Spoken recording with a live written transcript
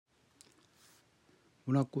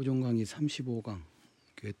문학고정 강의 35강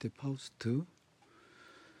괴테 파우스트.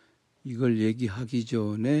 이걸 얘기하기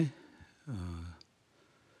전에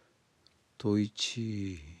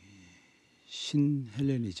도이치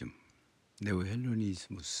신헬레니즘,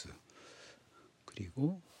 네오헬레니스무스,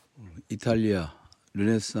 그리고 이탈리아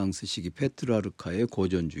르네상스 시기 페트라르카의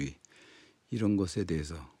고전주의, 이런 것에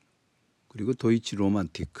대해서, 그리고 도이치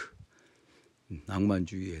로만티크,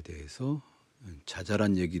 낭만주의에 대해서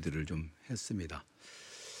자잘한 얘기들을 좀 했습니다.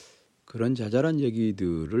 그런 자잘한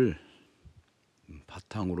얘기들을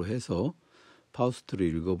바탕으로 해서 파우스트를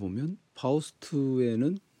읽어보면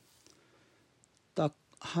파우스트에는 딱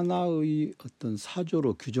하나의 어떤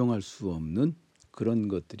사조로 규정할 수 없는 그런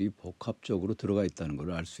것들이 복합적으로 들어가 있다는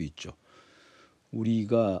걸 알 수 있죠.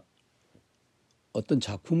 우리가 어떤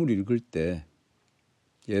작품을 읽을 때,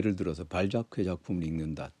 예를 들어서 발자크의 작품을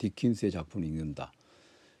읽는다, 디킨스의 작품을 읽는다,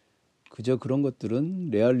 그저 그런 것들은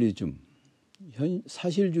레알리즘,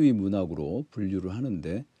 사실주의 문학으로 분류를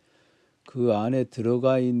하는데, 그 안에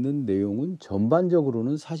들어가 있는 내용은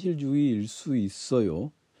전반적으로는 사실주의일 수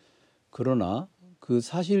있어요. 그러나 그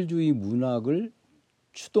사실주의 문학을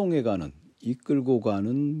추동해가는, 이끌고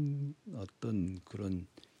가는 어떤 그런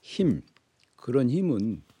힘, 그런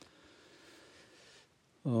힘은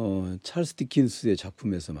찰스 디킨스의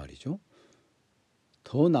작품에서 말이죠,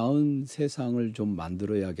 더 나은 세상을 좀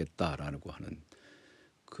만들어야겠다라고 하는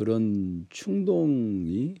그런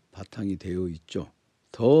충동이 바탕이 되어 있죠.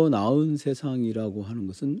 더 나은 세상이라고 하는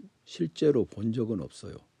것은 실제로 본 적은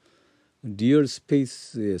없어요. 리얼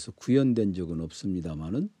스페이스에서 구현된 적은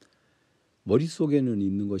없습니다만은 머릿속에는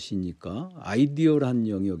있는 것이니까 아이디어란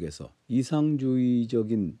영역에서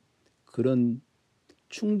이상주의적인 그런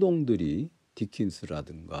충동들이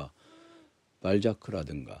디킨스라든가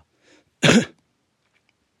발자크라든가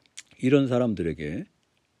이런 사람들에게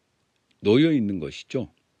놓여 있는 것이죠.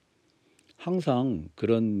 항상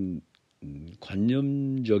그런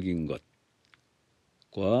관념적인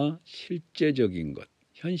것과 실제적인 것,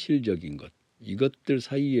 현실적인 것, 이것들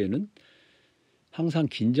사이에는 항상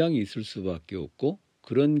긴장이 있을 수밖에 없고,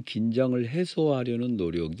 그런 긴장을 해소하려는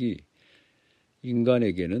노력이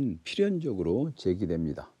인간에게는 필연적으로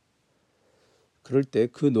제기됩니다. 그럴 때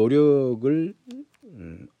그 노력을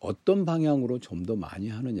어떤 방향으로 좀 더 많이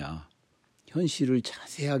하느냐, 현실을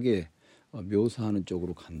자세하게 묘사하는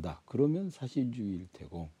쪽으로 간다, 그러면 사실주의일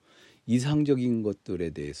테고, 이상적인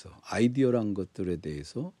것들에 대해서, 아이디어란 것들에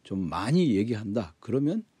대해서 좀 많이 얘기한다,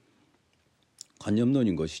 그러면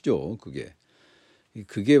관념론인 것이죠.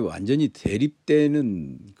 그게 완전히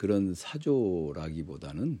대립되는 그런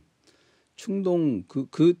사조라기보다는 충동,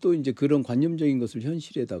 또 이제 그런 관념적인 것을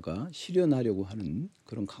현실에다가 실현하려고 하는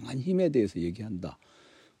그런 강한 힘에 대해서 얘기한다,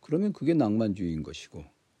 그러면 그게 낭만주의인 것이고,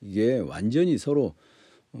 이게 완전히 서로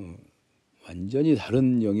완전히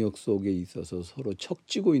다른 영역 속에 있어서 서로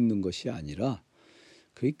척지고 있는 것이 아니라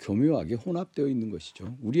그게 교묘하게 혼합되어 있는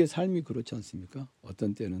것이죠. 우리의 삶이 그렇지 않습니까?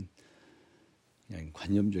 어떤 때는 그냥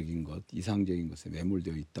관념적인 것, 이상적인 것에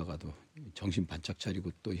매몰되어 있다가도 정신 반짝 차리고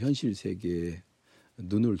또 현실 세계에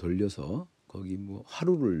눈을 돌려서 거기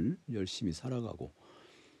하루를 열심히 살아가고,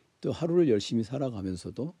 또 하루를 열심히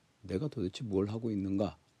살아가면서도 내가 도대체 뭘 하고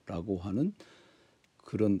있는가라고 하는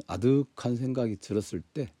그런 아득한 생각이 들었을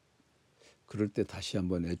때, 그럴 때 다시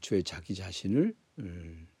한번 애초에 자기 자신을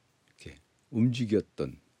이렇게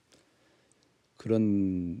움직였던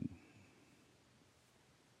그런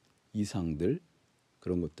이상들,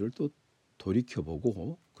 그런 것들을 또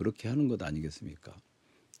돌이켜보고 그렇게 하는 것 아니겠습니까?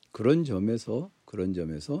 그런 점에서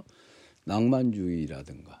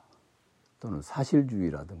낭만주의라든가 또는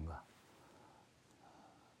사실주의라든가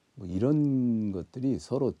이런 것들이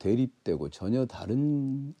서로 대립되고 전혀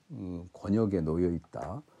다른 권역에 놓여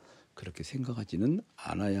있다, 그렇게 생각하지는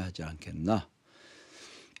않아야 하지 않겠나,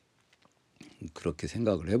 그렇게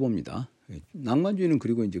생각을 해봅니다. 낭만주의는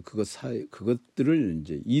그리고 이제 그것들을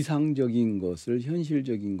이제 이상적인 것을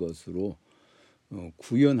현실적인 것으로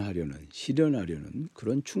구현하려는, 실현하려는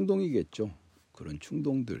그런 충동이겠죠. 그런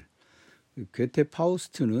충동들. 괴테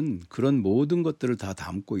파우스트는 그런 모든 것들을 다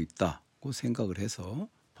담고 있다고 생각을 해서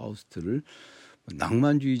파우스트를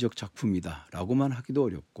낭만주의적 작품이다라고만 하기도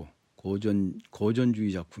어렵고,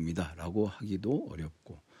 고전주의 작품이다라고 하기도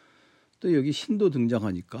어렵고, 또 여기 신도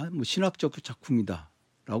등장하니까 신학적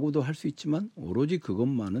작품이다라고도 할 수 있지만 오로지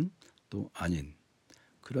그것만은 또 아닌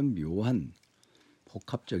그런 묘한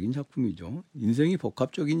복합적인 작품이죠. 인생이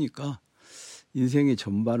복합적이니까 인생의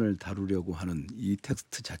전반을 다루려고 하는 이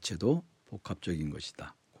텍스트 자체도 복합적인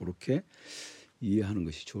것이다, 그렇게 이해하는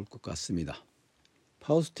것이 좋을 것 같습니다.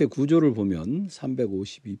 파우스트의 구조를 보면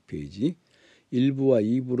 352페이지 1부와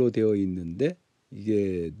 2부로 되어 있는데,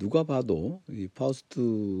 이게 누가 봐도 이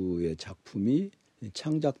파우스트의 작품이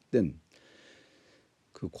창작된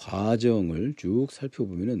그 과정을 쭉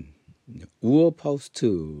살펴보면은 우어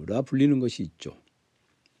파우스트라 불리는 것이 있죠.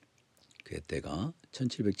 그때가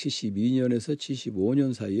 1772년에서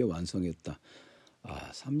 75년 사이에 완성했다.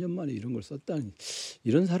 3년 만에 이런 걸 썼다니.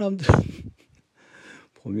 이런 사람들은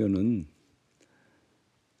보면은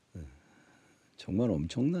정말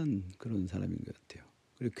엄청난 그런 사람인 것 같아요.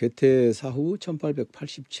 그리고 괴테 사후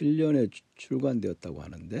 1887년에 출간되었다고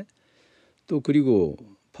하는데, 또 그리고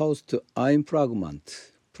파우스트 아인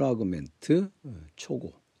프라그멘트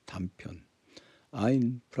초고 단편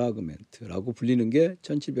아인 프라그멘트라고 불리는 게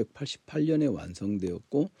 1788년에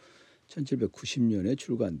완성되었고 1790년에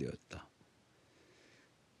출간되었다.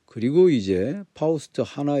 그리고 이제 파우스트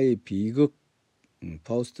하나의 비극,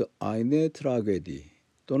 파우스트 아인의 트라게디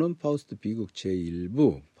또는 파우스트 비극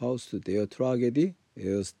제1부 파우스트 데어 트라게디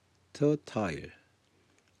에어스터 타일,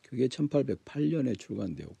 그게 1808년에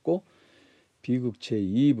출간되었고, 비극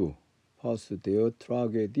제2부 파우스트 데어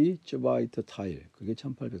트라게디 쯔바이터 타일, 그게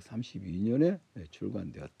 1832년에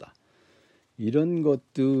출간되었다. 이런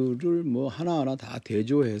것들을 뭐 하나하나 다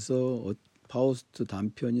대조해서 파우스트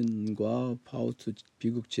단편과 파우스트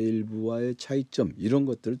비극 제1부와의 차이점, 이런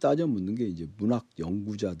것들을 따져 묻는 게 이제 문학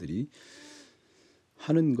연구자들이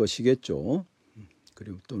하는 것이겠죠.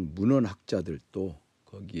 그리고 또 문헌학자들도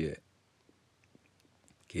거기에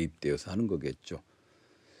개입되어서 하는 거겠죠.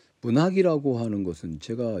 문학이라고 하는 것은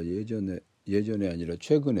제가 예전에 아니라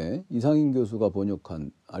최근에 이상인 교수가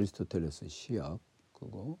번역한 아리스토텔레스 시약,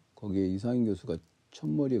 거기에 이상인 교수가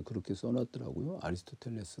첫머리에 그렇게 써놨더라고요.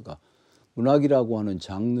 아리스토텔레스가 문학이라고 하는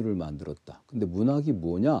장르를 만들었다. 근데 문학이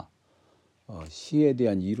뭐냐? 시에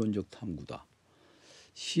대한 이론적 탐구다.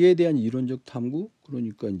 시에 대한 이론적 탐구,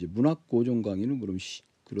 그러니까 이제 문학 고전 강의는 그럼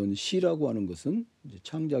그런 시라고 하는 것은 이제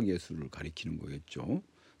창작 예술을 가리키는 거겠죠.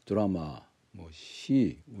 드라마, 뭐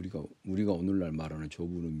시, 우리가 오늘날 말하는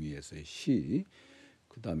좁은 의미에서의 시,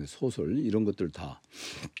 그 다음에 소설, 이런 것들 다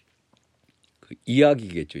그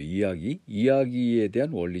이야기겠죠. 이야기에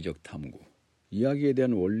대한 원리적 탐구, 이야기에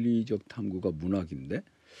대한 원리적 탐구가 문학인데,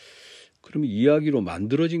 그러면 이야기로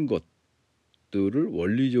만들어진 것들을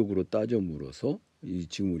원리적으로 따져 물어서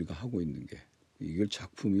지금 우리가 하고 있는 게, 이걸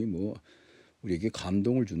작품이 뭐 우리에게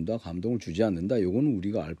감동을 준다, 감동을 주지 않는다, 이거는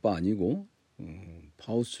우리가 알 바 아니고,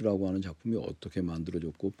 파우스트라고 하는 작품이 어떻게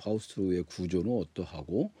만들어졌고 파우스트의 구조는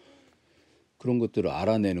어떠하고 그런 것들을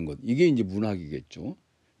알아내는 것, 이게 이제 문학이겠죠.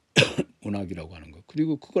 문학이라고 하는 것.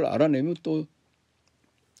 그리고 그걸 알아내면 또,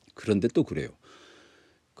 그런데 또 그래요.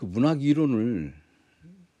 그 문학 이론을,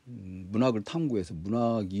 문학을 탐구해서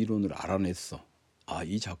문학 이론을 알아냈어.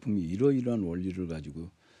 이 작품이 이러이러한 원리를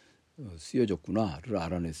가지고 쓰여졌구나를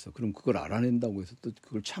알아냈어. 그럼 그걸 알아낸다고 해서 또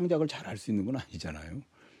그걸 창작을 잘 할 수 있는 건 아니잖아요.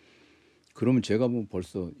 그러면 제가 뭐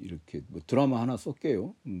벌써 이렇게 뭐 드라마 하나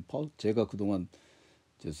썼게요. 제가 그동안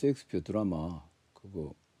셰익스피어 드라마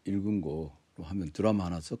그거 읽은 거로 하면 드라마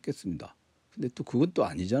하나 썼겠습니다. 근데 또 그건 또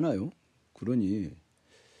아니잖아요. 그러니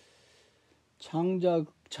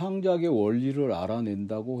창작의 원리를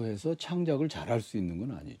알아낸다고 해서 창작을 잘 할 수 있는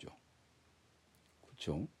건 아니죠.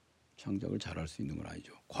 그렇죠? 창작을 잘 할 수 있는 건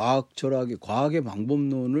아니죠. 과학의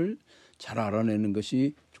방법론을 잘 알아내는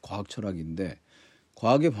것이 과학 철학인데,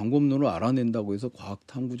 과학의 방법론을 알아낸다고 해서 과학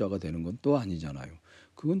탐구자가 되는 건 또 아니잖아요.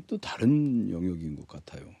 그건 또 다른 영역인 것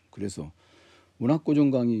같아요. 그래서 문학고전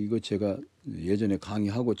강의, 이거 제가 예전에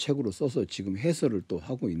강의하고 책으로 써서 지금 해설을 또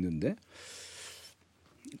하고 있는데,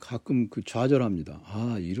 가끔 그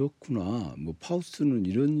좌절합니다. 이렇구나. 뭐 파우스트는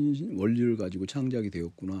이런 원리를 가지고 창작이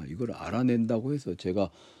되었구나. 이걸 알아낸다고 해서 제가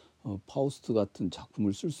파우스트 같은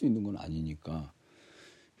작품을 쓸 수 있는 건 아니니까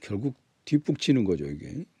결국 뒷북치는 거죠,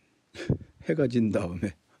 이게. 해가 진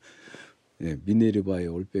다음에 미네르바의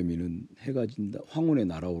올빼미는 해가 진다, 황혼에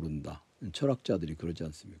날아오른다. 철학자들이 그러지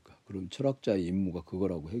않습니까? 그럼 철학자의 임무가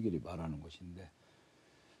그거라고 해결이 말하는 것인데,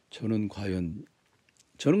 저는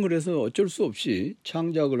그래서 어쩔 수 없이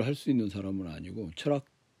창작을 할 수 있는 사람은 아니고 철학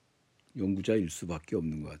연구자일 수밖에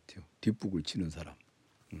없는 것 같아요. 뒷북을 치는 사람.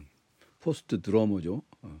 포스트 드러머죠.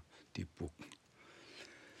 뒷북.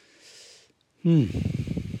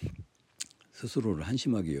 스스로를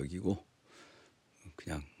한심하게 여기고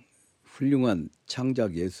그냥 훌륭한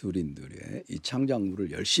창작 예술인들의 이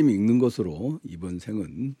창작물을 열심히 읽는 것으로 이번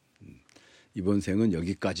생은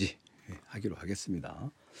여기까지 하기로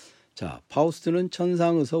하겠습니다. 자, 파우스트는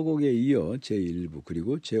천상의 서곡에 이어 제1부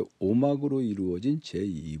그리고 제5막으로 이루어진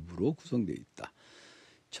제2부로 구성되어 있다.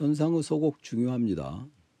 천상의 서곡 중요합니다.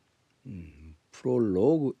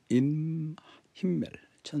 프롤로그 인 힘멜,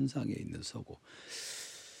 천상에 있는 서곡.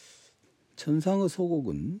 천상의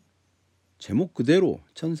서곡은 제목 그대로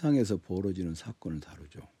천상에서 벌어지는 사건을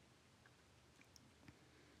다루죠.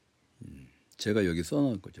 제가 여기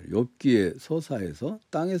써놓은 거죠. 욥기의 서사에서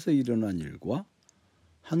땅에서 일어난 일과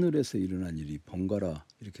하늘에서 일어난 일이 번갈아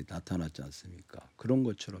이렇게 나타났지 않습니까? 그런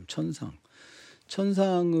것처럼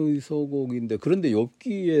천상의 서곡인데, 그런데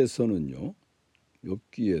욥기에서는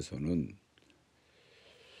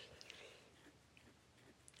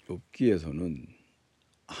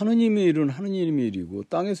하느님의 일은 하느님의 일이고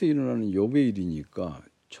땅에서 일어나는 욥의 일이니까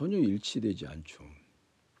전혀 일치되지 않죠.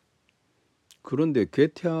 그런데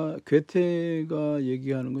괴테가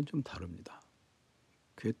얘기하는 건 좀 다릅니다.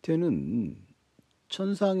 괴테는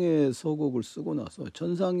천상의 서곡을 쓰고 나서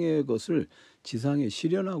천상의 것을 지상에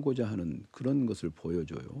실현하고자 하는 그런 것을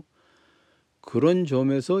보여줘요. 그런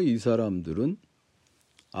점에서 이 사람들은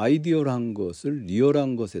아이디얼한 것을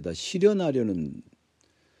리얼한 것에다 실현하려는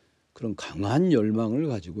그런 강한 열망을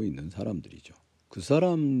가지고 있는 사람들이죠.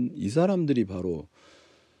 이 사람들이 바로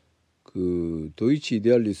그 도이치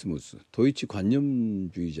이데알리스무스, 도이치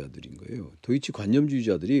관념주의자들인 거예요. 도이치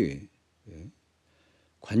관념주의자들이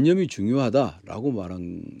관념이 중요하다라고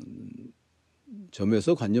말한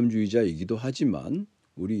점에서 관념주의자이기도 하지만,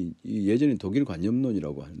 우리 예전에 독일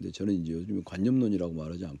관념론이라고 하는데 저는 이제 요즘 관념론이라고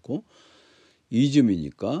말하지 않고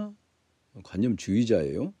이즘이니까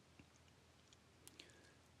관념주의자예요.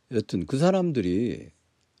 여튼 그 사람들이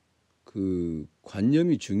그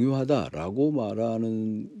관념이 중요하다라고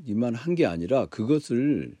말하는기만 한 게 아니라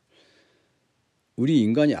그것을 우리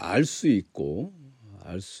인간이 알 수 있고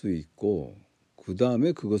그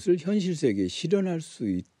다음에 그것을 현실 세계에 실현할 수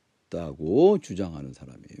있다고 주장하는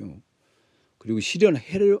사람이에요. 그리고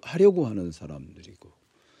실현하려고 하는 사람들이고,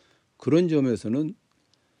 그런 점에서는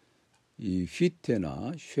이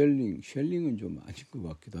피테나 쉘링은 좀 아닌 것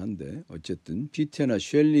같기도 한데, 어쨌든 피테나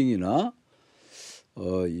쉘링이나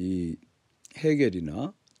이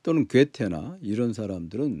헤겔이나 또는 괴테나 이런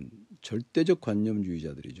사람들은 절대적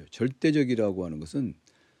관념주의자들이죠. 절대적이라고 하는 것은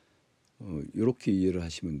이렇게 이해를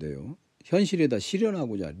하시면 돼요. 현실에다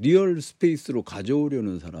실현하고자 리얼 스페이스로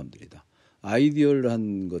가져오려는 사람들이다.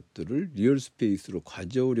 아이디얼한 것들을 리얼 스페이스로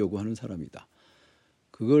가져오려고 하는 사람이다.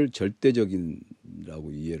 그걸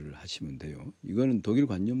절대적인라고 이해를 하시면 돼요. 이거는 독일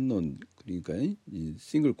관념론, 그러니까 이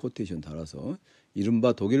싱글 코테이션 달아서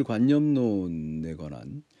이른바 독일 관념론에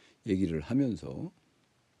관한 얘기를 하면서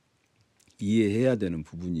이해해야 되는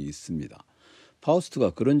부분이 있습니다.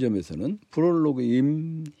 파우스트가 그런 점에서는 프롤로그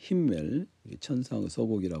임 힘멜, 천상의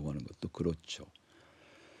서곡이라고 하는 것도 그렇죠.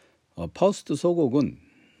 파우스트 서곡은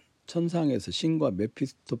천상에서 신과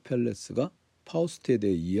메피스토펠레스가 파우스트에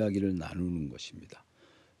대해 이야기를 나누는 것입니다.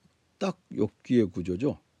 딱 욥기의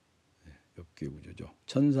구조죠. 욥기의 구조죠.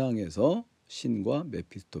 천상에서 신과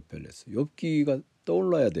메피스토펠레스. 욥기가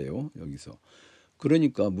떠올라야 돼요, 여기서.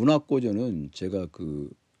 그러니까 문학고전은 제가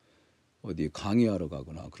어디 강의하러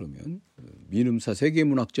가거나 그러면 민음사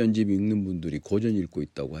세계문학전집 읽는 분들이 고전 읽고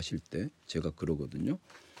있다고 하실 때 제가 그러거든요.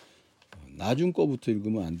 나중 거부터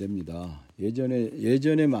읽으면 안 됩니다.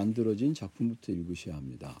 예전에 만들어진 작품부터 읽으셔야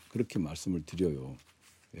합니다. 그렇게 말씀을 드려요.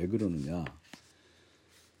 왜 그러느냐?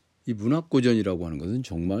 이 문학고전이라고 하는 것은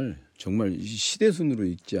정말 시대순으로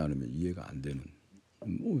읽지 않으면 이해가 안 되는.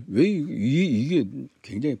 왜 이게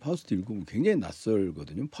굉장히 파우스트 읽으면 굉장히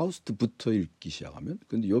낯설거든요. 파우스트부터 읽기 시작하면.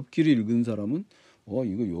 근데 욥기를 읽은 사람은 이거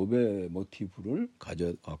욥의 모티브를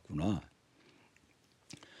가져왔구나.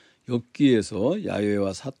 욥기에서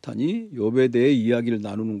야훼와 사탄이 욥에 대해 이야기를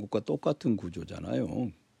나누는 것과 똑같은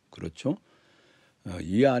구조잖아요. 그렇죠?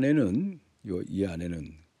 이 안에는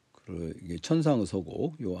천상의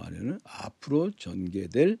서곡, 이 안에는 앞으로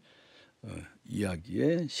전개될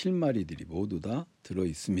이야기의 실마리들이 모두 다 들어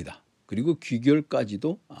있습니다. 그리고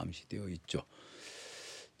귀결까지도 암시되어 있죠.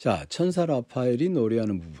 자, 천사 라파엘이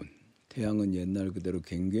노래하는 부분. 태양은 옛날 그대로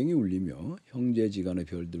갱갱이 울리며 형제지간의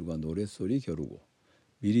별들과 노랫소리 겨루고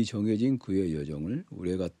미리 정해진 그의 여정을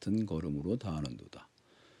우레 같은 걸음으로 다하는도다.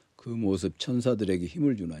 그 모습 천사들에게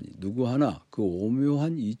힘을 주나니 누구 하나 그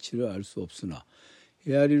오묘한 이치를 알 수 없으나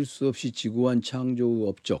헤아릴 수 없이 지구한 창조의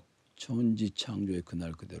업적 천지 창조의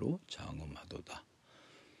그날 그대로 장엄하도다.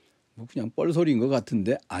 그냥 뻘소리인 것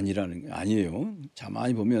같은데 아니에요.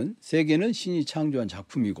 가만히 보면 세계는 신이 창조한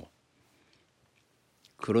작품이고,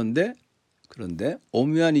 그런데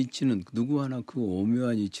오묘한 이치는 누구 하나 그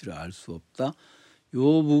오묘한 이치를 알 수 없다. 이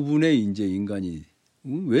부분에 이제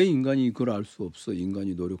왜 인간이 그걸 알 수 없어?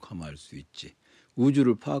 인간이 노력하면 알 수 있지.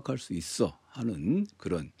 우주를 파악할 수 있어 하는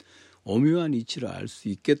그런 오묘한 이치를 알 수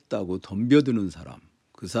있겠다고 덤벼드는 사람,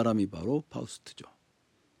 그 사람이 바로 파우스트죠.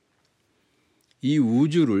 이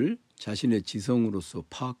우주를 자신의 지성으로서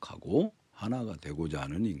파악하고 하나가 되고자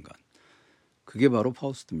하는 인간, 그게 바로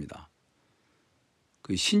파우스트입니다.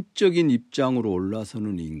 그 신적인 입장으로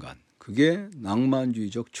올라서는 인간, 그게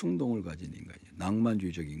낭만주의적 충동을 가진 인간이죠.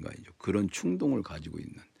 낭만주의적 인간이죠. 그런 충동을 가지고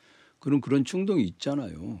있는 그런 충동이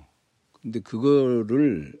있잖아요. 근데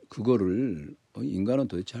그거를 인간은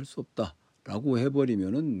도대체 할 수 없다라고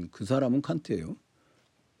해버리면은 그 사람은 칸트예요.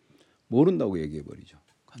 모른다고 얘기해버리죠.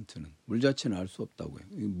 칸트는 물 자체는 알 수 없다고 해요.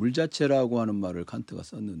 물 자체라고 하는 말을 칸트가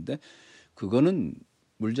썼는데 그거는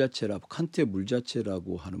물 자체라고 칸트의 물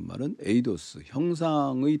자체라고 하는 말은 에이도스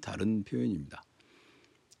형상의 다른 표현입니다.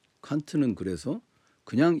 칸트는 그래서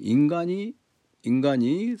그냥 인간이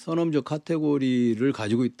선험적 카테고리를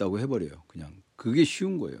가지고 있다고 해버려요. 그냥 그게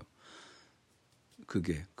쉬운 거예요.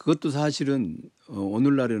 그것도 사실은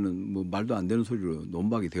오늘날에는 뭐 말도 안 되는 소리로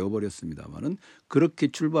논박이 되어버렸습니다만은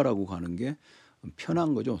그렇게 출발하고 가는 게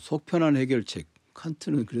편한 거죠. 속 편한 해결책.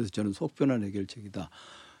 칸트는 그래서 저는 속 편한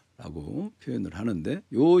해결책이다라고 표현을 하는데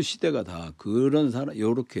요 시대가 다 그런 사람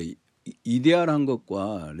요렇게 이데알한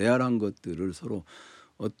것과 레알한 것들을 서로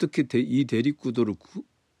어떻게 이 대립구도를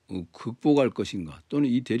극복할 것인가 또는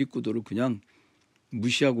이 대립구도를 그냥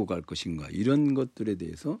무시하고 갈 것인가 이런 것들에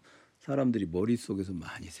대해서 사람들이 머릿속에서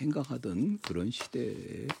많이 생각하던 그런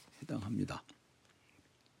시대에 해당합니다.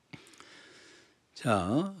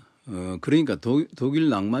 자, 그러니까 독일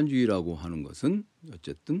낭만주의라고 하는 것은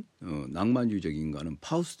어쨌든 낭만주의적 인간은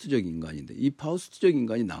파우스트적 인간인데 이 파우스트적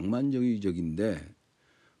인간이 낭만주의적인데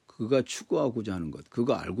그가 추구하고자 하는 것,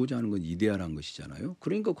 그가 알고자 하는 건 이데알한 것이잖아요.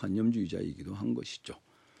 그러니까 관념주의자이기도 한 것이죠.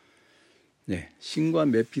 네, 신과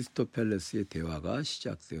메피스토펠레스의 대화가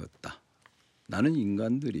시작되었다. 나는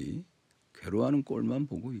인간들이 괴로워하는 꼴만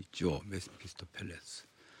보고 있죠. 메피스토펠레스.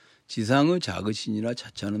 지상의 작으신이나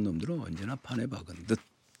자처하는 놈들은 언제나 판에 박은 듯.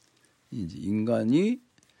 이제 인간이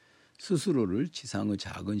스스로를 지상의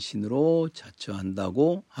작은 신으로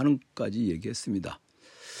자처한다고 하는 것까지 얘기했습니다.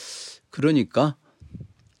 그러니까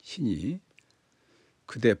신이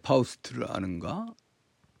그대 파우스트를 아는가?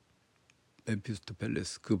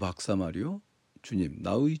 메피스토펠레스 그 박사 말이요. 주님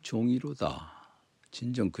나의 종이로다.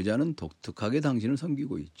 진정 그자는 독특하게 당신을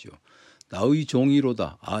섬기고 있죠. 나의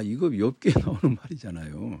종이로다. 아 이거 욥기에 나오는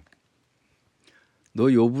말이잖아요. 너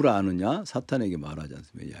욥을 아느냐? 사탄에게 말하지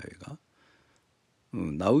않습니까? 야훼가.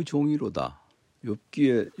 나의 종이로다.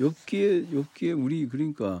 욥기에 우리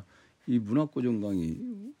그러니까 이 문학고정 강의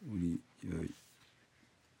우리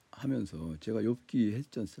하면서 제가 욥기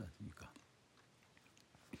했지 않습니까?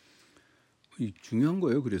 중요한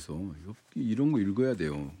거예요. 그래서 욥기 이런 거 읽어야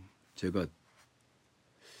돼요. 제가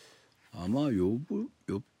아마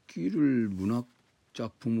욥기를 문학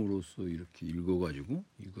작품으로서 이렇게 읽어가지고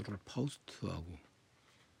이거를 파우스트하고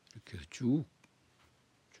이렇게 해서 쭉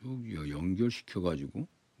연결시켜가지고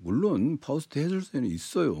물론 파우스트 해설서에는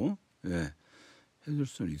있어요. 예,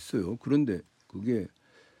 해설서는 있어요. 그런데 그게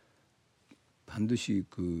반드시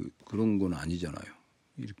그런 건 아니잖아요.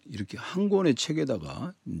 이렇게 한 권의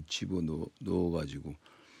책에다가 집어 넣어가지고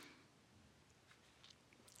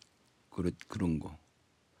그런 거.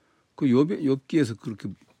 그 욥기에서 그렇게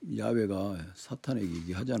야훼가 사탄에게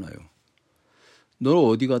얘기하잖아요. 너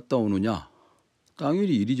어디 갔다 오느냐? 땅 위를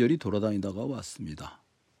이리저리 돌아다니다가 왔습니다.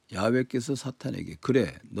 야훼께서 사탄에게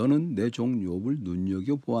그래 너는 내 종 욥을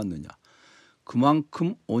눈여겨보았느냐?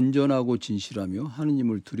 그만큼 온전하고 진실하며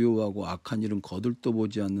하느님을 두려워하고 악한 일은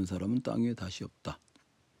거들떠보지 않는 사람은 땅 위에 다시 없다.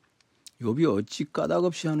 욥이 어찌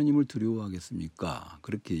까닭없이 하느님을 두려워하겠습니까?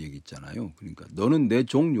 그렇게 얘기했잖아요. 그러니까 너는 내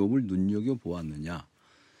종 욥을 눈여겨보았느냐?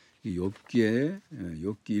 욥기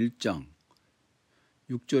 1장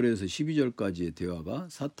 6절에서 12절까지의 대화가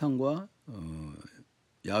사탄과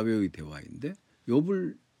야훼의 대화인데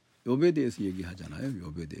욥에 대해서 얘기하잖아요.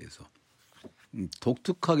 욥에 대해서.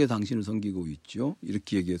 독특하게 당신을 섬기고 있죠.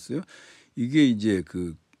 이렇게 얘기했어요. 이게 이제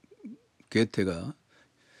그 괴테가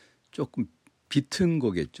조금 비튼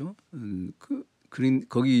거겠죠.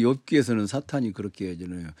 거기 욥기에서는 사탄이 그렇게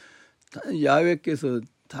하잖아요. 야훼께서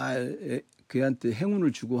다 그한테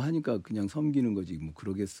행운을 주고 하니까 그냥 섬기는 거지 뭐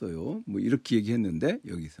그러겠어요. 뭐 이렇게 얘기했는데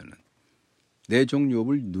여기서는 내 종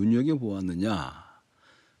욥을 눈여겨보았느냐.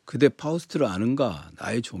 그대 파우스트를 아는가.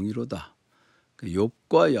 나의 종이로다.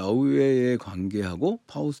 욥과 야훼의 관계하고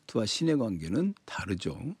파우스트와 신의 관계는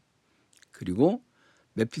다르죠. 그리고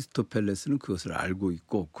메피스토펠레스는 그것을 알고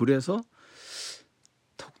있고 그래서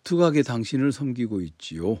독특하게 당신을 섬기고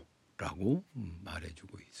있지요 라고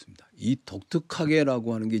말해주고 있습니다. 이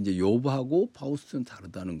독특하게라고 하는 게 이제 욥하고 파우스트는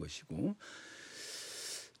다르다는 것이고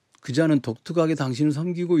그자는 독특하게 당신을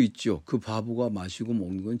섬기고 있죠. 그 바보가 마시고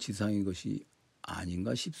먹는 건 지상의 것이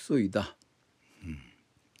아닌가 싶소이다.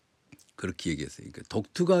 그렇게 얘기했어요. 그러니까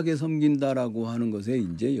독특하게 섬긴다라고 하는 것에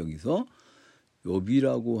이제 여기서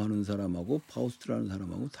욥이라고 하는 사람하고 파우스트라는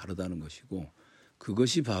사람하고 다르다는 것이고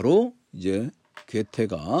그것이 바로 이제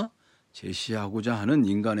괴테가 제시하고자 하는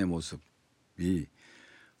인간의 모습이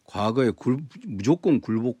과거에 무조건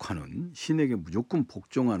굴복하는, 신에게 무조건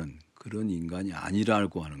복종하는 그런 인간이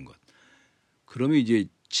아니라고 하는 것. 그러면 이제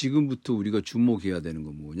지금부터 우리가 주목해야 되는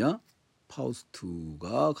건 뭐냐?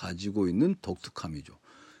 파우스트가 가지고 있는 독특함이죠.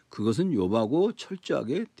 그것은 욥하고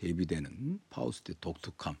철저하게 대비되는 파우스트의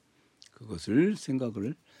독특함. 그것을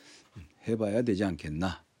생각을 해봐야 되지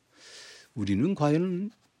않겠나. 우리는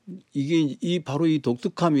과연 이게 바로 이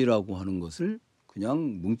독특함이라고 하는 것을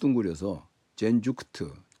그냥 뭉뚱그려서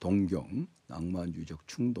젠주크트, 동경, 낭만주의적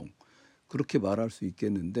충동 그렇게 말할 수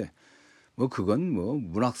있겠는데 그건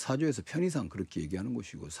문학 사조에서 편의상 그렇게 얘기하는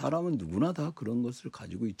것이고 사람은 누구나 다 그런 것을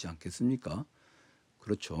가지고 있지 않겠습니까?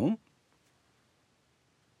 그렇죠.